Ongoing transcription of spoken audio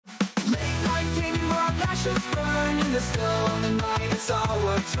ashes burn in the stone, the night it's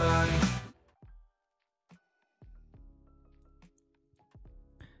our turn.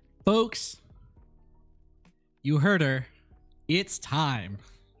 Folks, you heard her. It's time.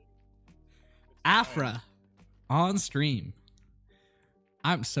 Aphra on stream.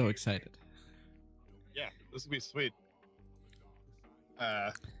 I'm so excited. Yeah, this will be sweet.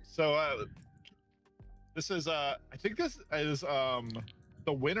 This is I think this is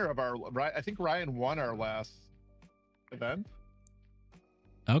the winner of our, I think Ryan won our last event.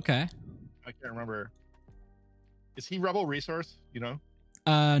 Okay. I can't remember. Is he Rebel Resource, you know?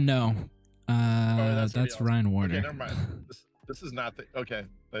 No. That's else. Ryan Warner. Okay, never mind. This is not the, okay.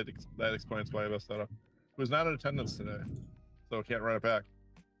 That explains why I messed that up. He was not in attendance today, so can't run it back.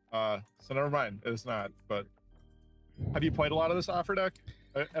 So never mind. It's not. But have you played a lot of this Aphra deck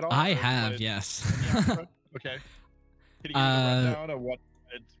at all? I have, yes. Okay. Can you give me a rundown of what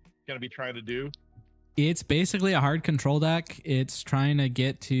it's gonna be trying to do? It's basically a hard control deck. It's trying to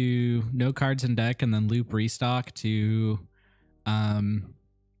get to no cards in deck and then loop restock to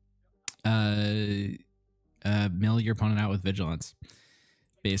mill your opponent out with vigilance.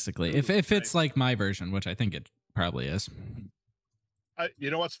 Basically, if it's like my version, which I think it probably is.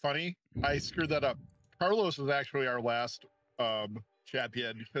 You know what's funny? I screwed that up. Carlos was actually our last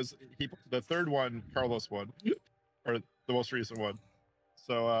champion because the third one Carlos won, or the most recent one.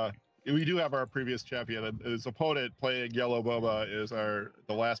 So we do have our previous champion, and his opponent playing Yellow Boba is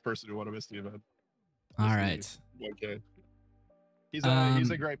the last person who won a Misty event. All right. Okay. He's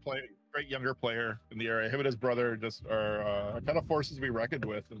a great player, great younger player in the area. Him and his brother just are kind of forces to be reckoned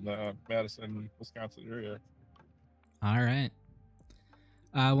with in the Madison, Wisconsin area. All right.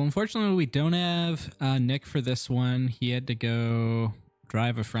 Well, unfortunately, we don't have Nick for this one. He had to go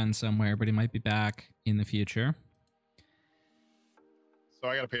drive a friend somewhere, but he might be back in the future. So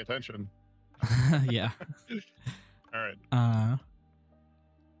I got to pay attention. Yeah. All right.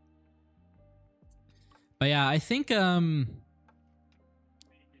 But yeah, I think this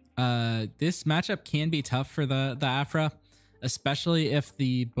matchup can be tough for the Aphra, especially if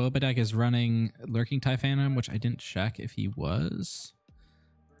the Boba deck is running Lurking TIE Phantom, which I didn't check if he was.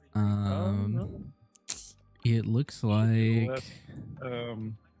 It looks like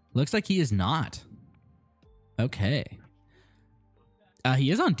he is not. Okay.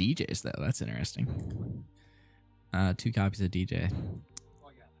 He is on DJs though. That's interesting. 2 copies of DJ.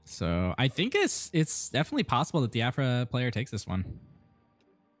 So I think it's definitely possible that the Aphra player takes this one.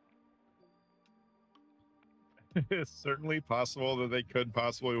 It's certainly possible that they could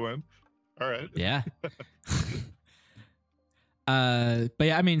possibly win. All right. Yeah. But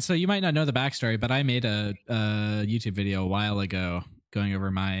yeah, I mean, so you might not know the backstory, but I made a YouTube video a while ago going over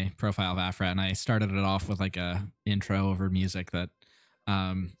my profile of Aphra, and I started it off with like a intro over music that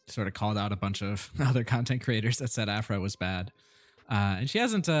sort of called out a bunch of other content creators that said Aphra was bad. And she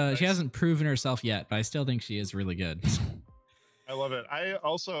hasn't proven herself yet, but I still think she is really good. I love it. I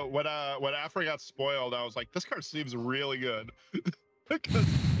also, when Aphra got spoiled, I was like, this card seems really good. Because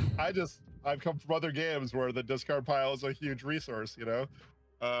I've come from other games where the discard pile is a huge resource, you know?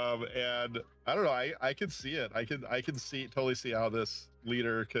 And I don't know, I can see it. I can totally see how this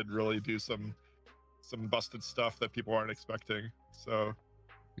leader could really do some busted stuff that people aren't expecting. So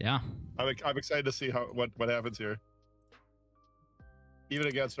yeah, I'm excited to see what happens here. Even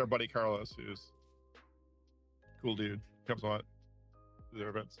against our buddy Carlos, who's a cool dude. Comes a lot to their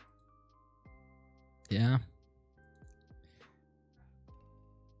events. Yeah.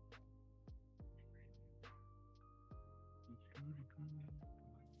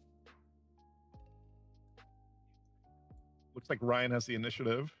 Looks like Ryan has the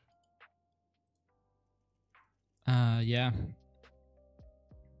initiative. Yeah.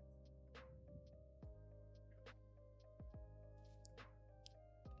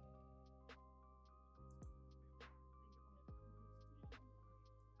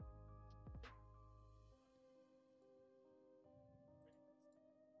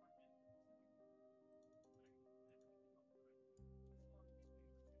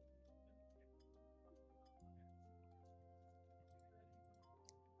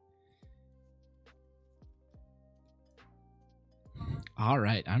 All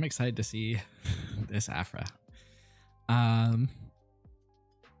right, I'm excited to see this Aphra. All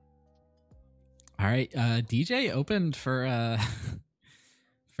right, DJ opened for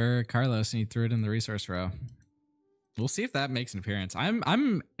for Carlos and he threw it in the resource row. We'll see if that makes an appearance.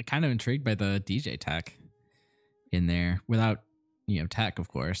 I'm kind of intrigued by the DJ tech in there without, tech, of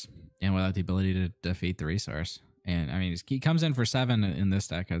course, and without the ability to defeat the resource. And I mean, he comes in for 7 in this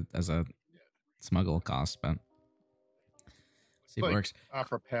deck as a smuggle cost, but See if it works.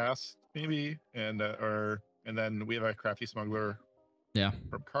 Aphra pass maybe, and and then we have a crafty smuggler. Yeah.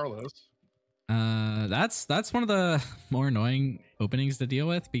 From Carlos. That's one of the more annoying openings to deal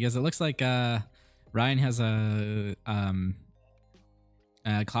with because it looks like Ryan has a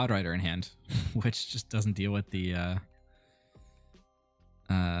Cloud Rider in hand, which just doesn't deal with the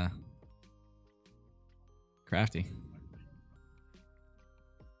crafty.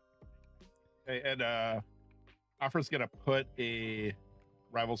 Okay, and Aphra's gonna put a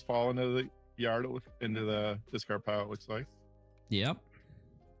Rivals Fall into the yard, into the discard pile. It looks like. Yep.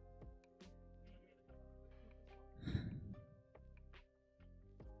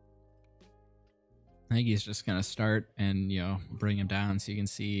 I think he's just gonna start and bring him down so you can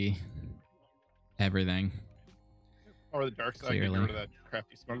see everything. Or the dark side, get rid of that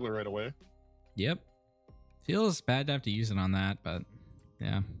crafty smuggler right away. Yep. Feels bad to have to use it on that, but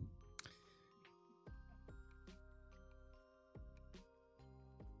yeah.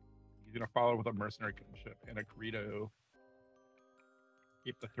 He's gonna follow with a mercenary ship and a Greedo.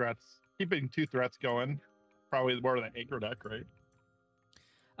 Keep the threats, keeping 2 threats going. Probably more than aggro deck, right?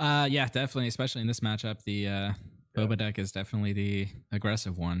 Yeah, definitely. Especially in this matchup, the Boba deck is definitely the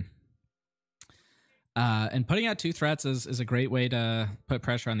aggressive one. And putting out 2 threats is a great way to put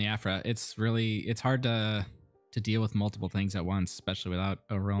pressure on the Aphra. It's hard to deal with multiple things at once, especially without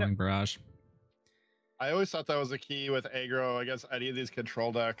overwhelming barrage. I always thought that was the key with aggro against any of these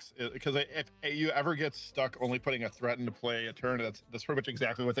control decks, because if you ever get stuck only putting a threat into play a turn, that's pretty much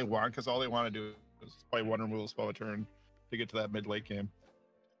exactly what they want, because all they want to do is play 1 removal spell a turn to get to that mid-late game.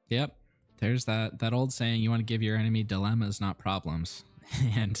 Yep. There's that old saying, you want to give your enemy dilemmas, not problems.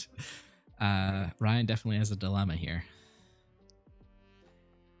 And Ryan definitely has a dilemma here.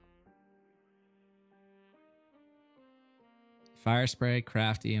 Fire Spray,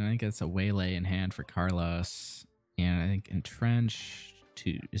 Crafty, and I think it's a Waylay in hand for Carlos. And I think Entrench,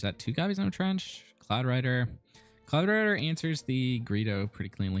 2. Is that 2 copies of Entrench? Cloud Rider. Cloud Rider answers the Greedo pretty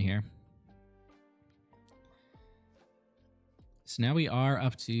cleanly here. So now we are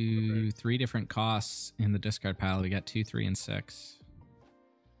up to 3 different costs in the discard pile. We got 2, 3, and 6.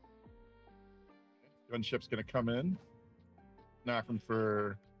 Gunship's going to come in, knock him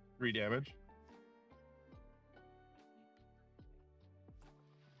for 3 damage.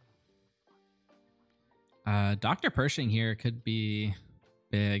 Dr. Pershing here could be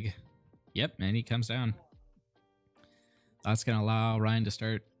big. Yep, and he comes down. That's going to allow Ryan to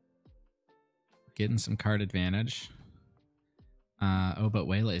start getting some card advantage. But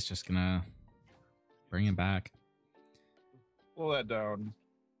Waylay is just going to bring him back. Pull that down.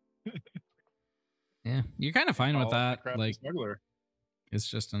 Yeah, you're kind of fine with that. Like, smuggler. It's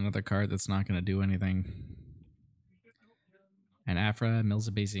just another card that's not going to do anything. And Aphra mills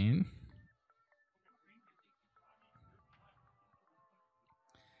a Bazine.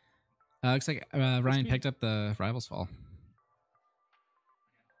 Looks like Ryan picked up the Rivals Fall,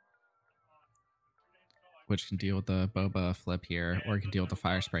 which can deal with the Boba flip here, or it can deal with the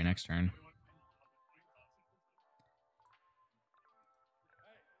Fire Spray next turn.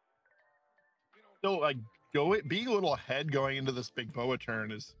 So, like, being a little ahead going into this big Boba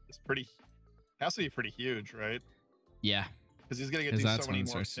turn is pretty, has to be pretty huge, right? Yeah, because he's gonna get to do so many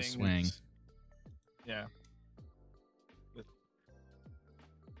more things. To swing. Yeah.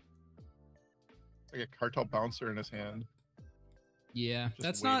 Like a cartel bouncer in his hand. Yeah,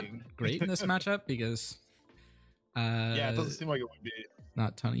 that's waiting. Not great in this matchup because yeah, it doesn't seem like it would be.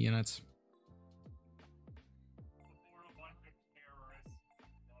 Not a ton of units.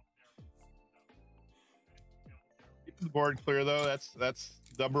 Keep the board clear though. That's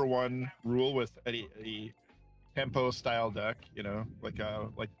number 1 rule with any tempo style deck, you know, like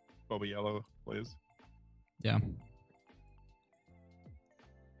Boba Yellow plays. Yeah.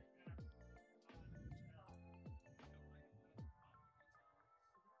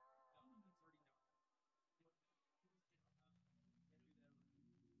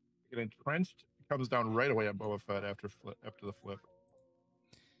 Get entrenched, comes down right away on Boba Fett after the flip.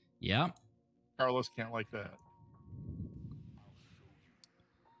 Yeah. Carlos can't like that.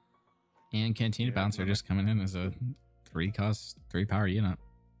 And Cantina Bouncer just coming in as a 3-cost, 3-power unit.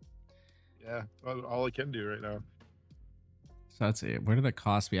 Yeah, all he can do right now. So let's see. What are the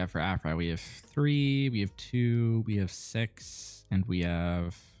costs we have for Aphra? We have 3, we have 2, we have 6, and we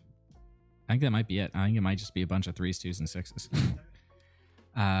have... I think that might be it. I think it might just be a bunch of 3s, 2s, and 6s.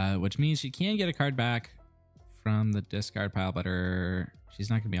 Which means she can get a card back from the discard pile, but she's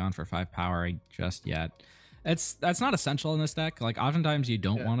not going to be on for 5 power just yet. That's not essential in this deck. Like, oftentimes you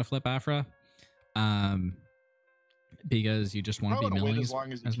don't want to flip Aphra, because you just want to be milling as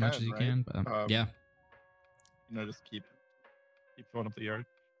much as you can. But yeah, you know, just keep Keep filling up the yard.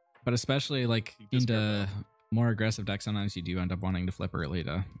 But especially like You discard into that. more aggressive decks, sometimes you do end up wanting to flip early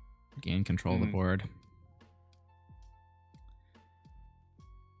to gain control of the board.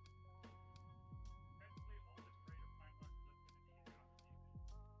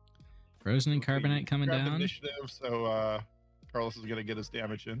 Frozen and Carbonite coming Grab down. Initiative, so Carlos is gonna get his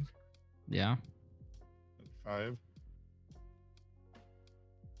damage in. Yeah. 5.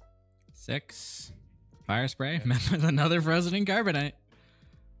 6. Fire Spray. Met with another Frozen and Carbonite.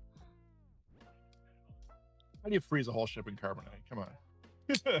 How do you freeze a whole ship in Carbonite? Come on.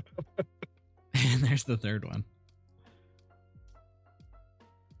 And there's the third one.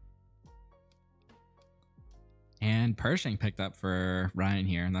 And Pershing picked up for Ryan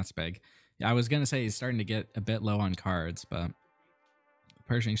here, and that's big. Yeah, I was going to say he's starting to get a bit low on cards, but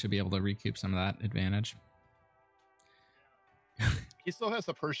Pershing should be able to recoup some of that advantage. He still has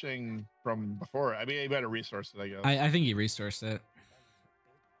the Pershing from before. I mean, he better resource it, I guess. I think he resourced it.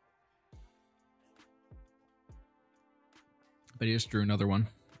 But he just drew another one.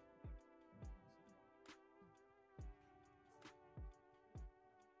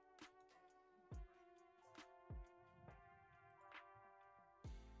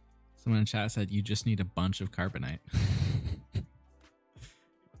 Someone in chat said you just need a bunch of Carbonite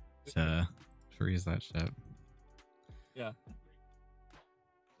to freeze that shit. Yeah.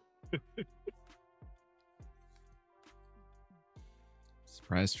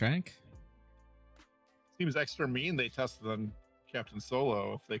 Surprise strike. Seems extra mean they tested on Captain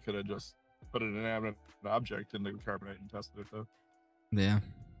Solo. If they could have just put an inanimate object in the Carbonite and tested it, though. Yeah.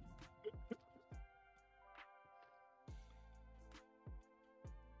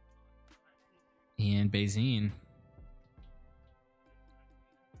 And Bazine.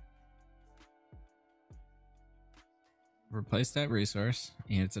 Replace that resource.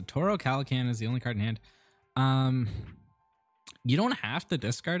 And it's a Toro Calican is the only card in hand. You don't have to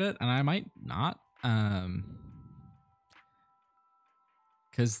discard it, and I might not.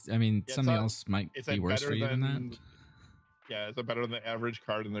 Because, I mean, Yeah, something else might be worse for you than that. Yeah, it's a better than the average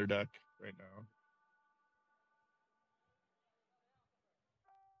card in their deck right now.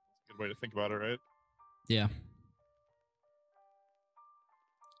 Good way to think about it, right? Yeah.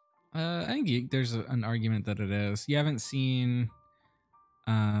 I think there's an argument that it is. You haven't seen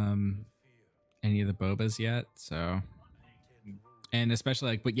any of the Bobas yet, so... And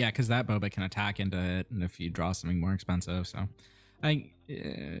especially like, but yeah, because that Boba can attack into it, and if you draw something more expensive, so I think,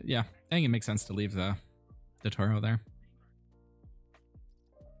 yeah, I think it makes sense to leave the Toro there.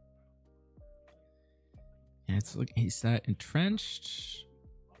 And it's like he's entrenched.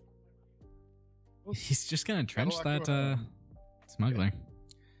 He's just gonna entrench that smuggler.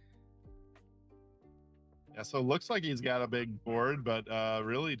 Yeah, so it looks like he's got a big board, but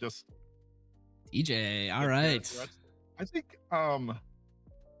really just DJ. All right. I think I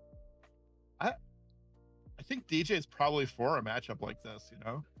think DJ is probably for a matchup like this, you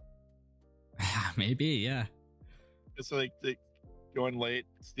know? Maybe, yeah. It's like going late,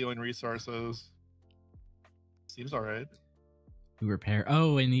 stealing resources. Seems all right. Who repair?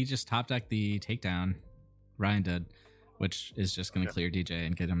 Oh, and he just top decked the takedown. Ryan did, which is just going to clear DJ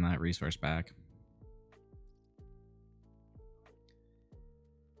and get him that resource back.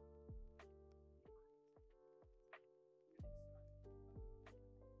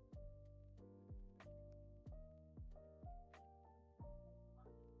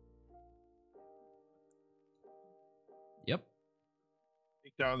 Yep.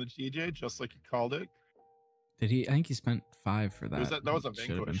 Take down the DJ just like you called it. Did he? I think he spent 5 for that. That was a Should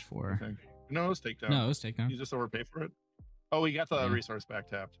have been vanquish. 4. I think. No, it was takedown. No, it was takedown. You just overpay for it. Oh, he got the Yeah. resource back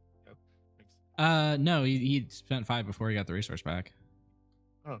tapped. Yep. No, he spent 5 before he got the resource back.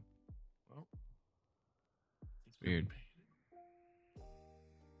 Oh, well, It's weird.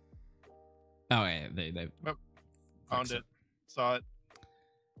 Oh yeah, they found it. Saw it.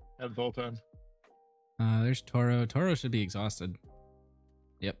 Had the whole time. There's Toro. Toro should be exhausted.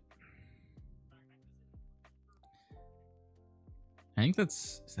 Yep. I think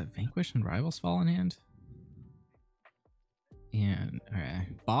is that Vanquish and Rivals Fall in hand? And alright.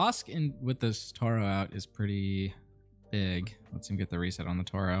 Bosk in with this Toro out is pretty big. Let's him get the reset on the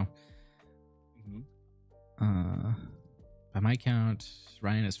Toro. By my count,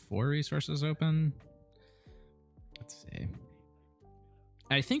 Ryan has 4 resources open. Let's see.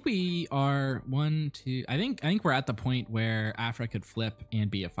 I think we are 1, 2. I think we're at the point where Aphra could flip and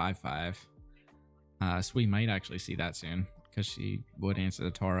be a 5/5. So we might actually see that soon because she would answer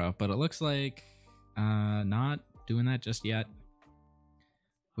the Toro. But it looks like not doing that just yet.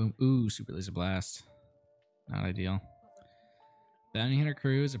 Boom. Ooh, Super Laser Blast. Not ideal. Bounty Hunter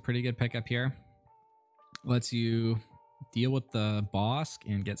Crew is a pretty good pickup here. Lets you deal with the boss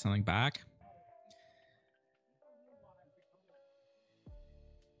and get something back.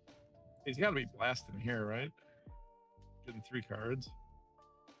 He's got to be blasting here, right? Getting 3 cards,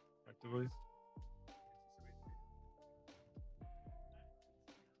 effectively.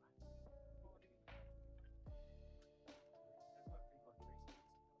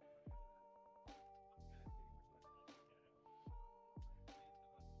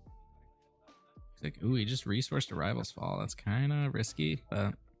 Like, ooh, he just resourced a rival's fall. That's kind of risky,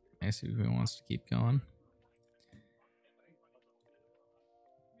 but I see who wants to keep going.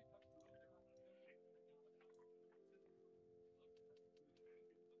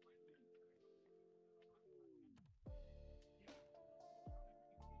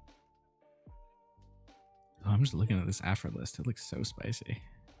 Oh, I'm just looking at this Aphra list. It looks so spicy.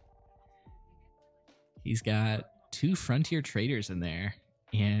 He's got 2 Frontier Traders in there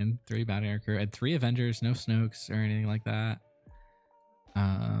and 3 Bounty Hunter crew and 3 Avengers, no Snokes or anything like that.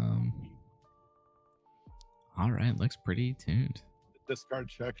 All right, looks pretty tuned. Discard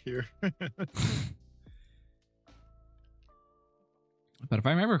check here. But if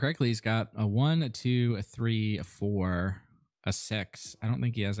I remember correctly, he's got a 1, a 2, a 3, a 4, a 6. I don't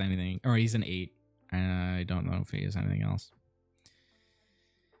think he has anything, or he's an 8. I don't know if he has anything else.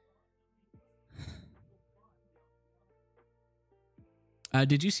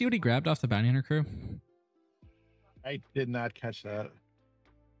 Did you see what he grabbed off the Bounty Hunter crew? I did not catch that.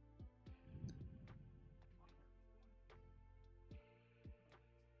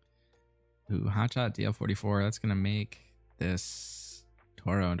 Ooh, Hotshot DL44. That's going to make this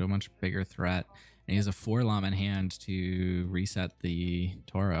Toro into a much bigger threat. And he has a 4 Llama in hand to reset the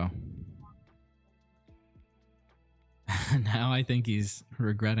Toro. Now I think he's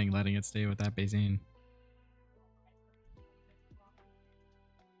regretting letting it stay with that Bazine.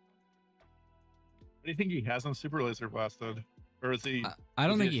 What do you think he has on Super Laser Blasted? Or is he? I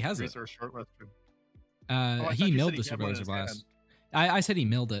don't think he has it. Resource shortlisted? He milled the Super Laser Blast. I said he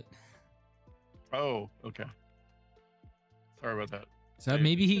milled it. Oh, okay. Sorry about that. So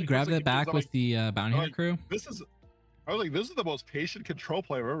maybe he grabbed it back with the Bounty Hunter crew. I was like, this is the most patient control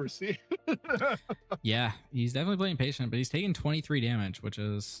play I've ever seen. Yeah, he's definitely playing patient, but he's taking 23 damage, which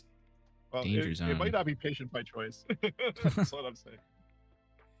is danger zone. It might not be patient by choice. That's what I'm saying.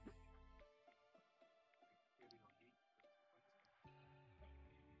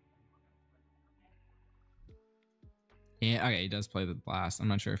 Yeah, okay, he does play the blast. I'm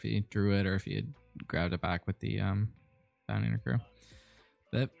not sure if he drew it or if he had grabbed it back with the Bounty Hunter crew.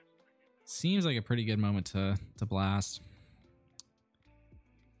 That seems like a pretty good moment to blast.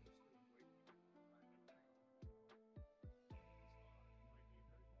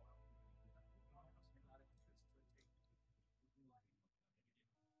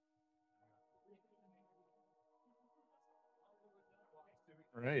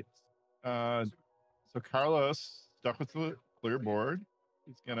 All right. So Carlos stuck with the clear board.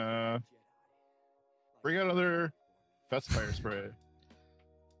 He's gonna bring out another Fest Fire Spray.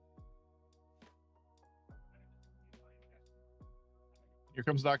 Here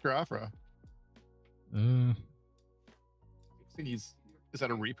comes Dr. Aphra. Is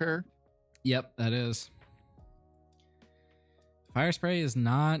that a repair? Yep, that is. Fire Spray is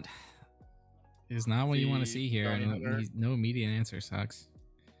not what you want to see here. And no immediate answer sucks.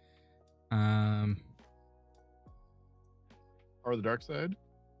 Or the dark side?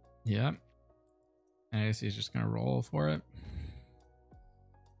 Yep. I guess he's just gonna roll for it.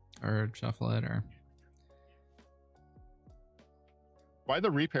 Or shuffle it, or why the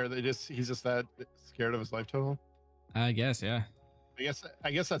repair? He's just that scared of his life total? I guess, yeah.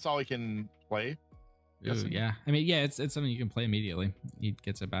 I guess that's all he can play. Ooh, yeah. I mean, yeah, it's something you can play immediately. He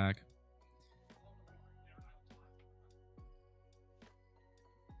gets it back.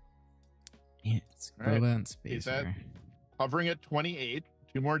 Yeah, it's Boba and Space. Hovering at 28,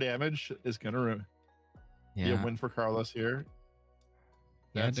 2 more damage is gonna be a win for Carlos here.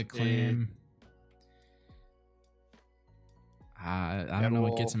 He had to claim. I don't know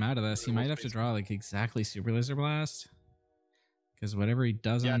what gets him out of this. He might have to draw like exactly Super Laser Blast, because whatever he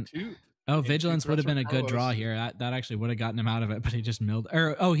doesn't. Yeah, oh, Vigilance would have been a good draw here. That actually would have gotten him out of it, but he just milled.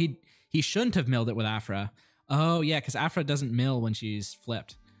 Or oh, he shouldn't have milled it with Aphra. Oh yeah, because Aphra doesn't mill when she's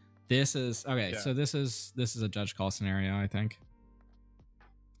flipped. This is okay. Yeah. So this is a judge call scenario, I think.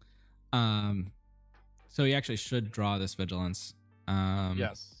 So he actually should draw this Vigilance.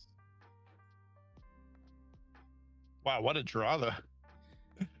 Yes. Wow, what a draw though.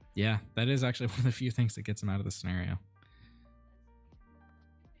 Yeah, that is actually one of the few things that gets him out of the scenario.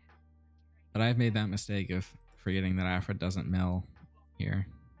 But I've made that mistake of forgetting that Aphra doesn't mill here.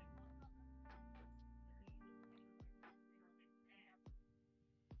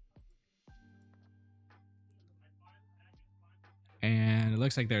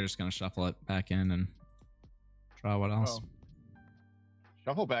 looks like they're just gonna shuffle it back in and draw what else. Well,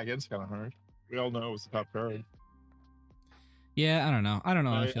 shuffle back in's kind of hard. We all know it was the top card. Yeah, I don't know. I don't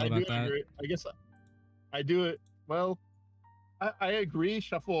know how I feel about that. Agree. I guess I do it. Well, I agree.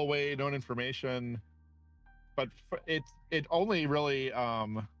 Shuffle away known information, but it only really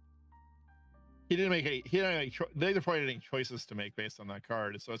he didn't make any. He didn't make. They didn't any choices to make based on that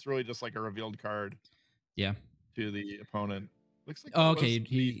card. So it's really just like a revealed card. Yeah. To the opponent. Looks like. Oh, okay.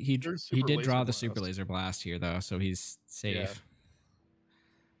 He did draw the super laser blast here though, so he's safe.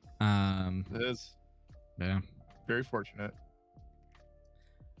 Yeah. It is. Yeah. Very fortunate.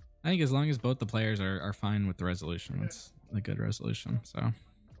 I think as long as both the players are fine with the resolution, it's a good resolution. So,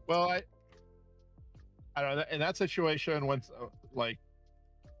 well, I don't know. In that situation, once like,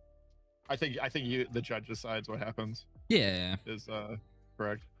 I think the judge decides what happens. Yeah, is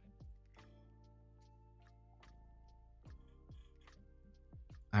correct.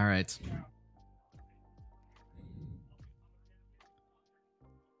 All right.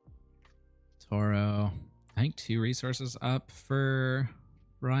 Toro, I think 2 resources up for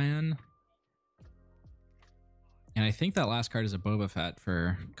Ryan. And I think that last card is a Boba Fett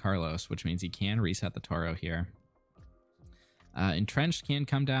for Carlos, which means he can reset the Toro here. Entrenched can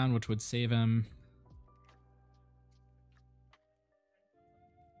come down, which would save him.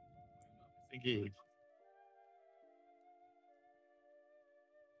 I think he...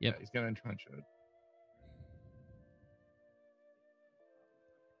 Yep. Yeah, he's going to entrench it.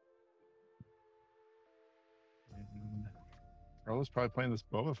 Carlos probably playing this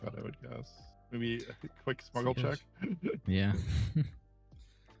Boba Fett, I would guess. Maybe a quick smuggle check. Yeah.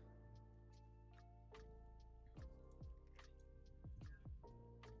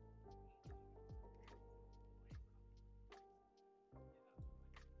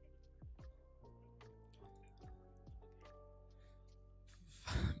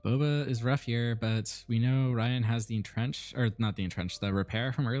 Boba is rough here, but we know Ryan has the entrench, or not the entrench, the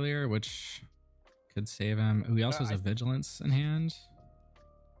repair from earlier, which could save him. Ooh, he also has a vigilance in hand.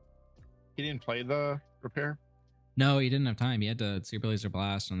 He didn't play the repair? No, he didn't have time. He had to super laser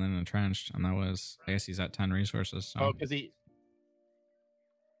blast and then entrenched, and that was, I guess he's at 10 resources. So. Oh, because he...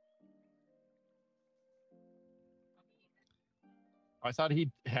 I thought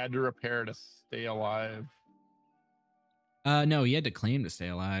he had to repair to stay alive. No, he had to claim to stay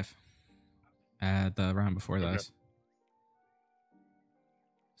alive at the round before this.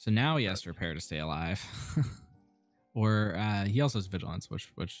 So now he has to repair to stay alive. Or he also has vigilance,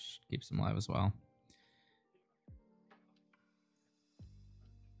 which keeps him alive as well.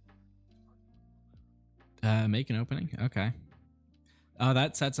 Make an opening. Okay. Oh,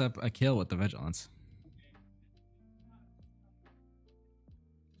 that sets up a kill with the vigilance.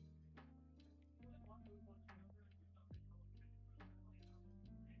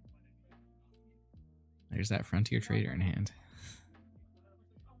 There's that Frontier Trader in hand.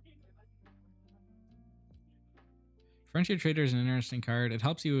 Frontier Trader is an interesting card. It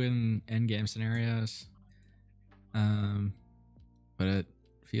helps you in endgame scenarios. But it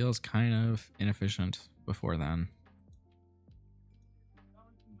feels kind of inefficient before then.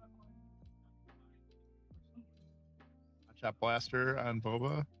 Chop Blaster on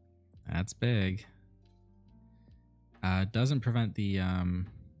Boba. That's big. Doesn't prevent the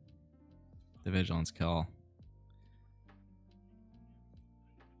vigilance kill.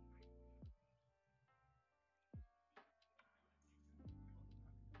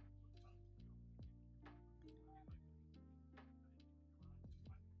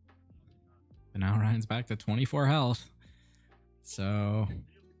 But now Ryan's back to 24 health. So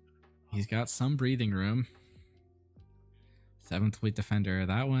he's got some breathing room. 7th Fleet Defender.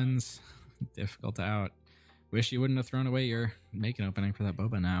 That one's difficult to out. Wish you wouldn't have thrown away your make an opening for that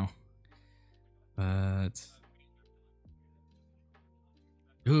Boba now. But...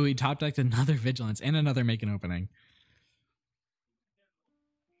 Ooh, he top decked another Vigilance and another make an opening.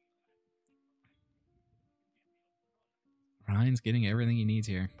 Ryan's getting everything he needs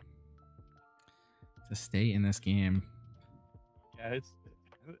here to stay in this game. Yeah,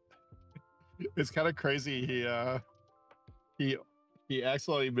 it's kind of crazy. He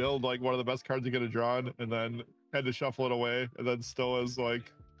accidentally milled like one of the best cards he could have drawn, and then had to shuffle it away, and then still is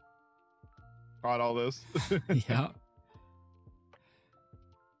like caught all this. Yeah.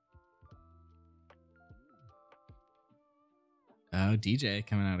 Oh, DJ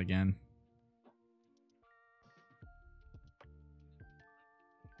coming out again.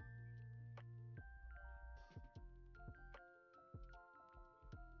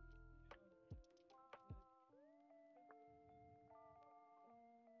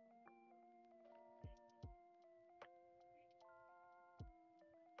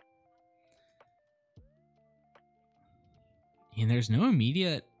 And there's no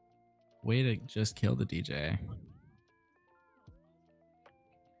immediate way to just kill the DJ.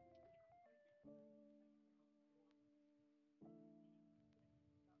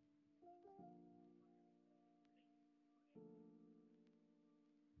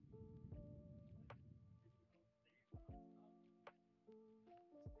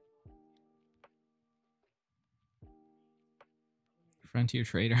 Frontier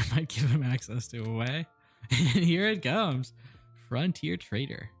Trader might give him access to a way. And here it comes. Frontier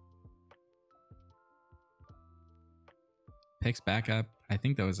Trader. Picks back up. I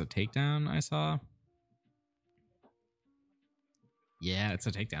think that was a takedown I saw. Yeah, it's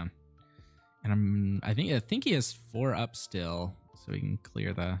a takedown. And I think he has 4 up still, so we can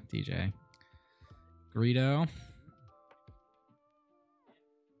clear the DJ. Greedo.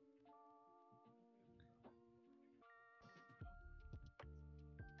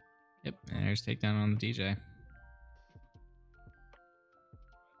 Yep, and there's takedown on the DJ.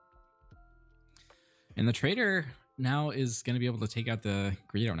 And the trader now is going to be able to take out the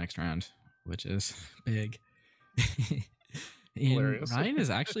Greedo next round, which is big. And Ryan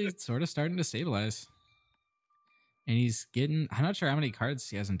is actually sort of starting to stabilize. And he's getting, I'm not sure how many cards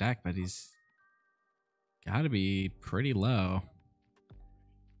he has in deck, but he's got to be pretty low.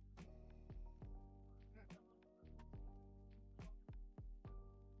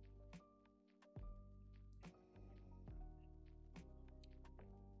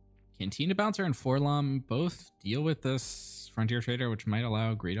 Cantina Bouncer and Forlum both deal with this Frontier Trader, which might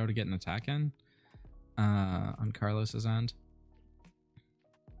allow Greedo to get an attack in on Carlos's end.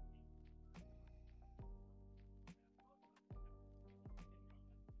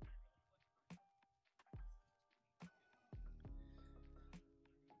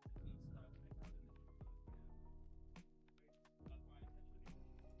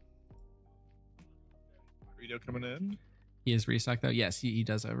 Greedo coming in. He is restocked though. Yes, he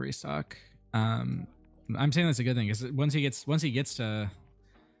does have restock. I'm saying that's a good thing because once he gets to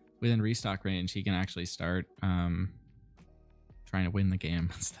within restock range, he can actually start trying to win the game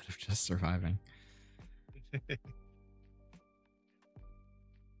instead of just surviving.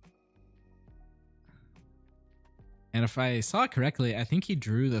 And if I saw it correctly, I think he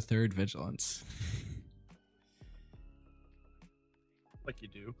drew the 3rd Vigilance. Like you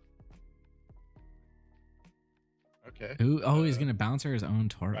do. Okay. Ooh, oh, he's gonna bouncer his own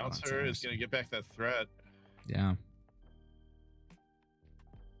Toro. Bouncer is gonna get back that threat. Yeah.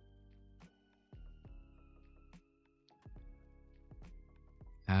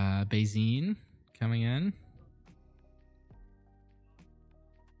 Bazine coming in.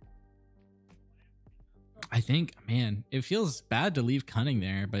 I think, man, it feels bad to leave Cunning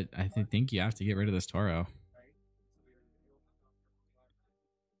there, but I think you have to get rid of this Toro.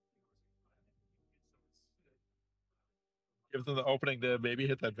 Gives them the opening to maybe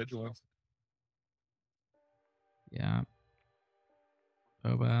hit that Vigilance. Yeah.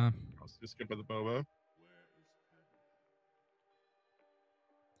 Boba. I'll just skip with the Boba.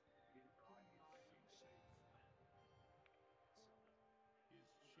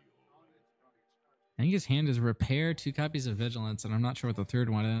 I think his hand is repair, 2 copies of Vigilance, and I'm not sure what the 3rd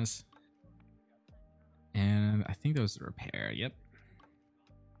one is. And I think that was the repair. Yep.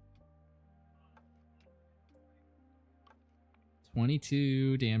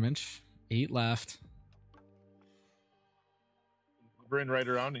 $22 damage, 8 left. Hovering right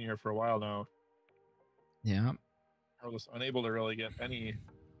around in here for a while now. Yeah. Carlos unable to really get any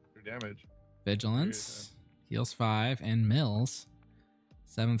damage. Vigilance, heals 5, and Mills.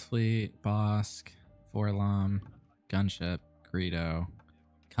 7th Fleet, Bosk, Forlum, Gunship, Greedo,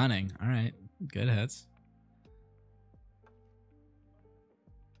 Cunning. All right, good hits.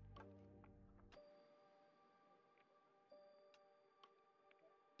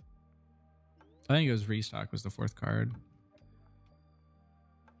 I think it was restock was the 4th card.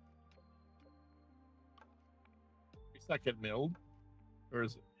 He's not getting milled, or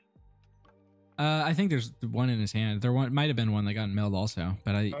is it? I think there's one in his hand. There might have been one that got milled also,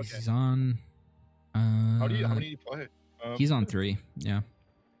 but he's on. How many do you play? He's on 3. Yeah.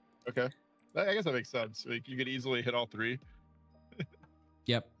 Okay, I guess that makes sense. Like you could easily hit all 3.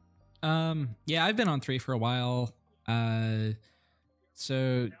 Yep. Yeah, I've been on 3 for a while.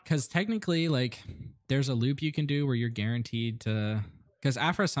 So, because technically, like, there's a loop you can do where you're guaranteed to. Because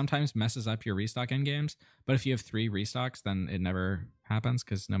Aphra sometimes messes up your restock end games, but if you have 3 restocks, then it never happens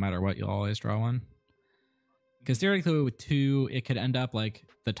because no matter what, you'll always draw one. Because theoretically, with 2, it could end up like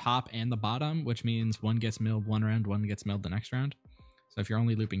the top and the bottom, which means one gets milled one round, one gets milled the next round. So if you're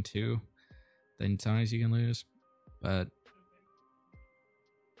only looping 2, then sometimes you can lose. But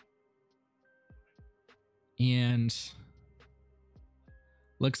and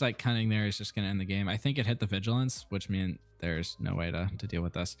Looks like cunning there is just going to end the game. I think it hit the vigilance, which means there's no way to deal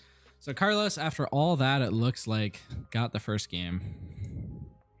with this. So Carlos, after all that, it looks like got the first game.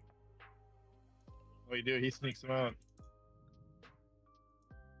 What do you do? He sneaks him out.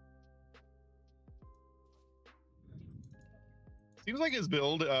 Seems like his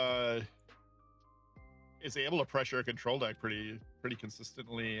build is able to pressure a control deck pretty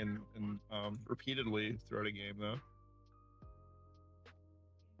consistently and repeatedly throughout a game, though.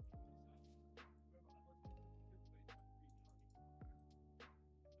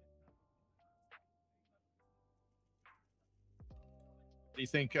 What do you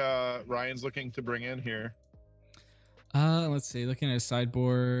think Ryan's looking to bring in here? Let's see. Looking at his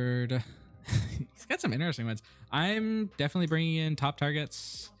sideboard, he's got some interesting ones. I'm definitely bringing in top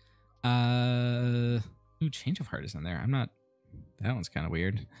targets. Ooh, Change of Heart is in there. I'm not. That one's kind of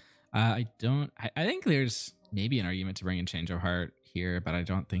weird. I think there's maybe an argument to bring in Change of Heart here, but I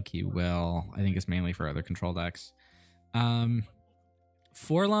don't think he will. I think it's mainly for other control decks.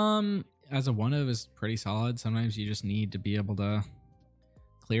 Forlom as a one of is pretty solid. Sometimes you just need to be able to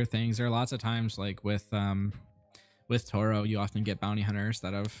clear things. There are lots of times like with Toro, you often get bounty hunters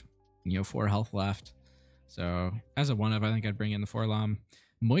that have 4 health left. So as a one of, I think I'd bring in the Forlom.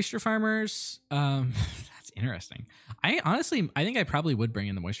 Moisture Farmers, that's interesting. I think I probably would bring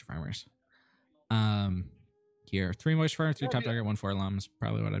in the Moisture Farmers. Here, 3 Moisture Farmers, 3 top target, 1 Forlom is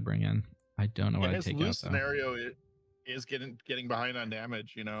probably what I'd bring in. I don't know what I'd take out though. Scenario is getting behind on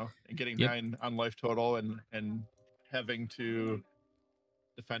damage, and getting behind on life total and having to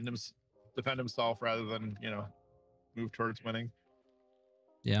defend himself rather than move towards winning.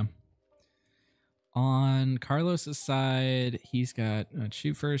 Yeah. On Carlos's side, he's got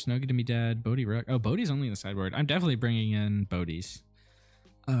Shoot First, No Good to Me Dead, Bodhi Rook. Oh, Bodhi's only in the sideboard. I'm definitely bringing in Bodhi's.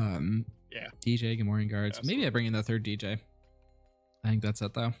 Yeah. DJ, Gamorrean Guards. Absolutely. Maybe I bring in the third DJ. I think that's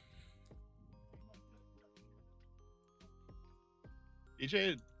it though.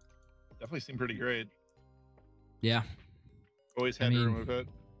 DJ definitely seemed pretty great. Yeah. Always had to remove it.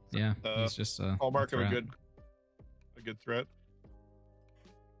 Yeah. It's just a hallmark of a good threat.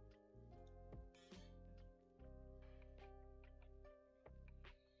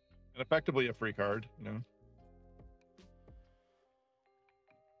 And effectively a free card,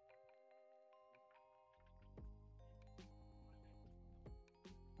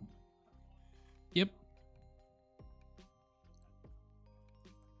 Yep.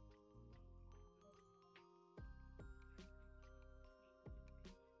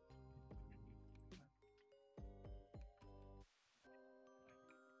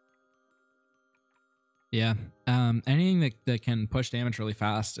 Yeah. Anything that can push damage really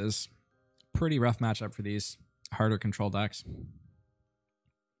fast is pretty rough matchup for these harder control decks.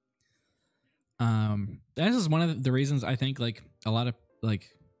 This is one of the reasons I think like a lot of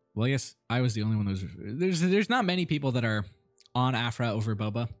well, I guess I was the only one there's not many people that are on Aphra over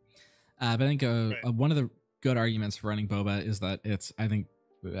Boba. But I think one of the good arguments for running Boba is that it's, I think,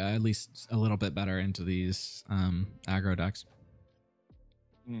 at least a little bit better into these aggro decks.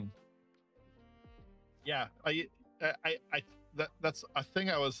 Yeah, that's a thing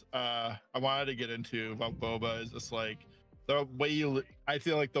I wanted to get into about Boba is just like the way I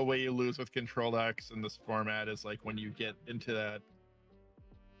feel like the way you lose with control decks in this format is like when you get into that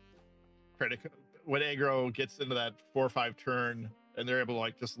critical, when aggro gets into that 4 or 5 turn and they're able to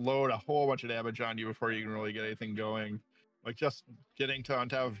like just load a whole bunch of damage on you before you can really get anything going. Like just getting to on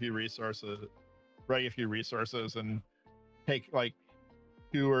top of a few resources, and take like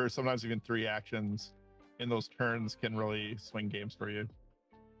 2 or sometimes even 3 actions in those turns can really swing games for you.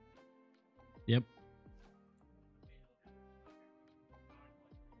 Yep.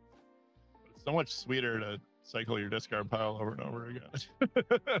 It's so much sweeter to cycle your discard pile over and over again.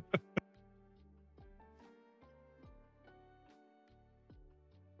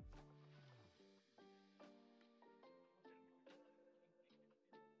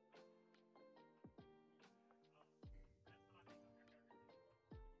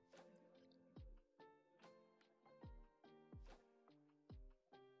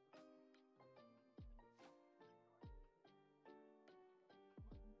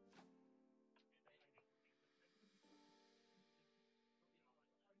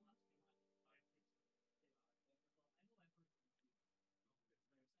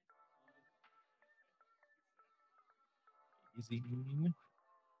 Easy.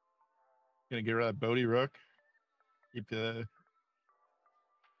 Gonna get rid of that Bodhi Rook. Keep the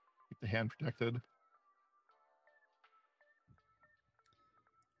hand protected.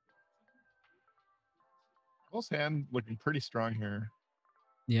 Will's hand looking pretty strong here.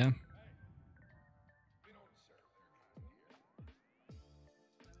 Yeah.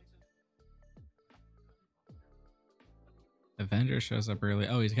 Avenger shows up early.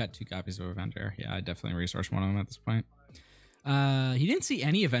 Oh, he's got 2 copies of Avenger. Yeah, I definitely resource one of them at this point. He didn't see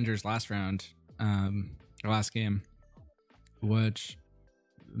any Avengers last round, or last game, which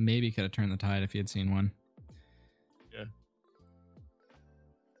maybe could have turned the tide if he had seen one. Yeah.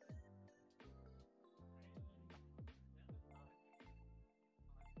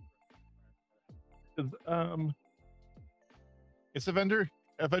 'Cause, is Avenger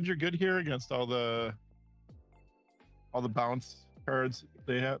good here against all the bounce cards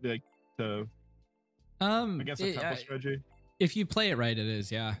they have, like the against the tempo strategy? If you play it right, it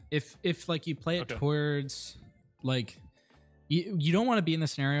is, yeah. If like you play it towards, like, you don't want to be in the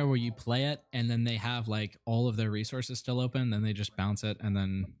scenario where you play it and then they have like all of their resources still open, then they just bounce it and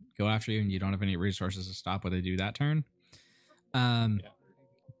then go after you and you don't have any resources to stop what they do that turn.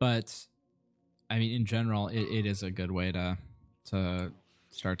 But I mean, in general, it is a good way to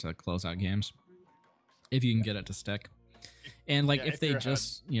start to close out games if you can get it to stick. And like if they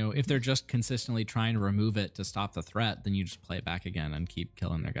just, if they're just consistently trying to remove it to stop the threat, then you just play it back again and keep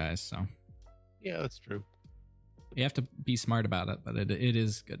killing their guys. So yeah, that's true. You have to be smart about it, but it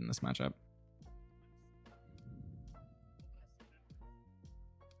is good in this matchup.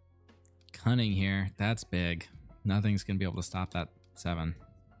 Cunning here, that's big. Nothing's gonna be able to stop that 7.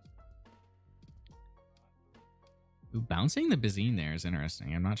 Ooh, bouncing the Bazine there is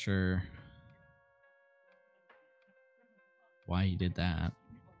interesting. I'm not sure why he did that.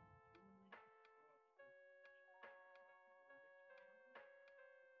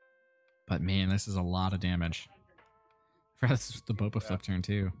 But man, this is a lot of damage. That's the Boba flip turn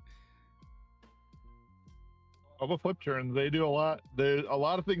too. Boba flip turn, they do a lot. There's a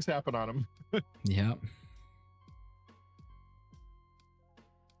lot of things happen on them. Yep.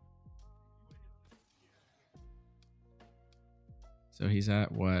 So he's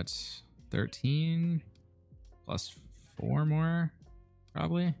at what, 13 plus 4 more,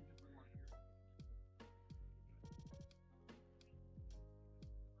 probably.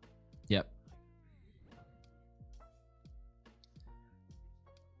 Yep.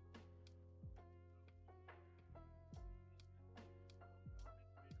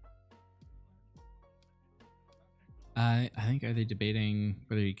 I think, are they debating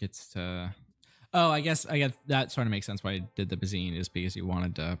whether he gets to... Oh, I guess that sort of makes sense why I did the Bazine, is because you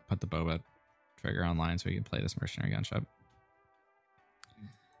wanted to put the Boba trigger online so you can play this mercenary gunship.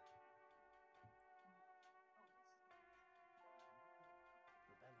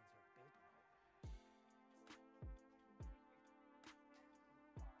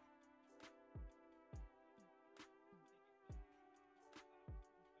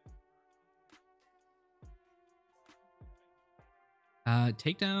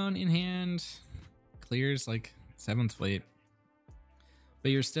 Takedown in hand clears like 7th fleet,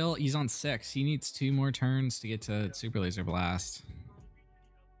 but he's on 6. He needs 2 more turns to get to Super Laser Blast.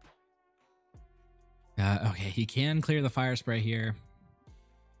 Okay, he can clear the fire spray here.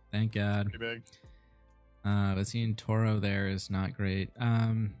 Thank God. Pretty big. But seeing Toro there is not great.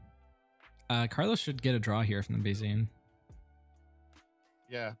 Carlos should get a draw here from the Bazine.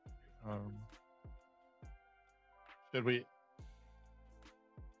 Yeah. Should we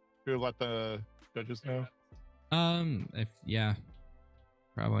let the judges know? Yeah,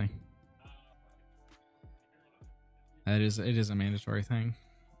 probably. It is a mandatory thing.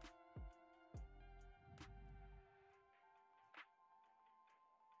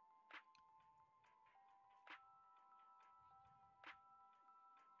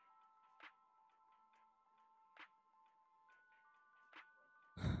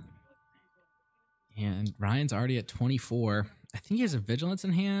 And Ryan's already at 24. I think he has a Vigilance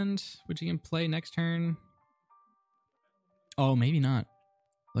in hand, which he can play next turn. Oh, maybe not.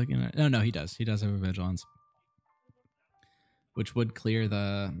 Looking at... Oh, no, he does. He does have a Vigilance, which would clear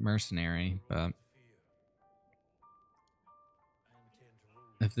the Mercenary, but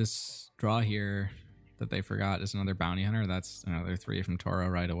if this draw here that they forgot is another Bounty Hunter, that's another 3 from Toro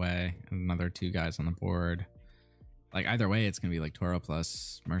right away, and another 2 guys on the board. Like, either way, it's going to be like Toro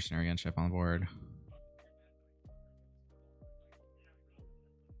plus Mercenary Gunship on the board.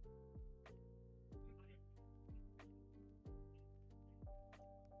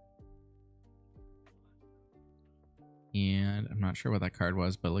 And I'm not sure what that card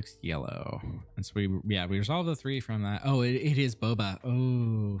was, but it looks yellow. And so we resolved the 3 from that. Oh, it is Boba.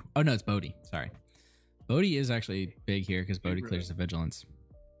 Oh no, it's Bodhi. Sorry. Bodhi is actually big here because Bodhi clears the Vigilance.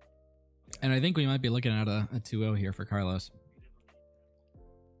 And I think we might be looking at a 2-0 here for Carlos.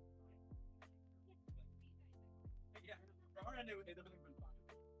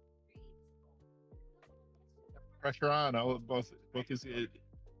 Pressure on. Both these,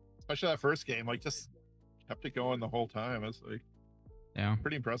 especially that first game, like just kept it going the whole time. It's like Yeah.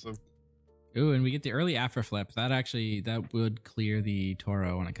 pretty impressive. Ooh, and we get the early Aphra flip. That would clear the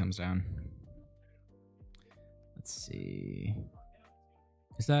Toro when it comes down. Let's see.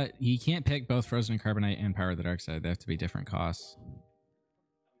 Is that you can't pick both Frozen Carbonite and Power of the Dark Side? They have to be different costs.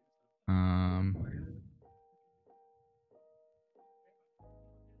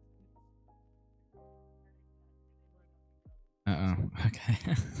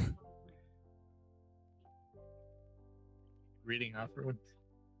 Okay. Reading afterwards.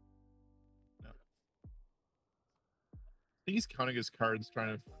 No. I think he's counting his cards,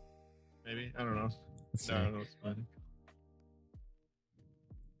 trying to. Maybe I don't know. Let's see. No, I don't know what's fun.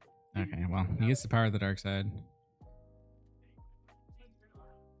 Okay, well, he gets the Power of the Dark Side.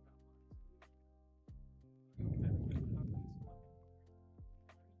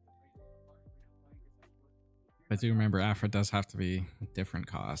 I do remember Aphra does have to be different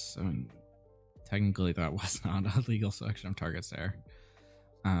costs. I mean, technically that was not a legal selection of targets there.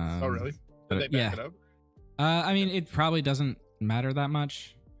 Oh, really? Did But they back it up? I mean, it probably doesn't matter that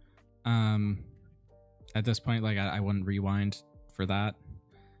much. At this point, like I wouldn't rewind for that.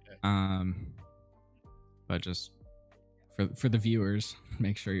 Okay. But just for the viewers,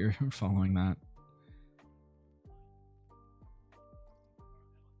 make sure you're following that.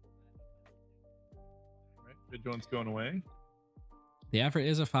 Right, good one's going away. The Aphra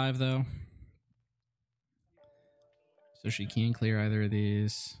is a 5 though, so she can clear either of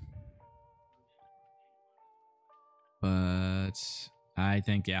these. But I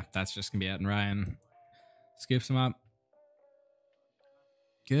think, yeah, that's just gonna be it. And Ryan scoops them up.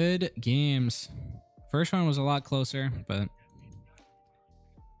 Good games. First one was a lot closer, but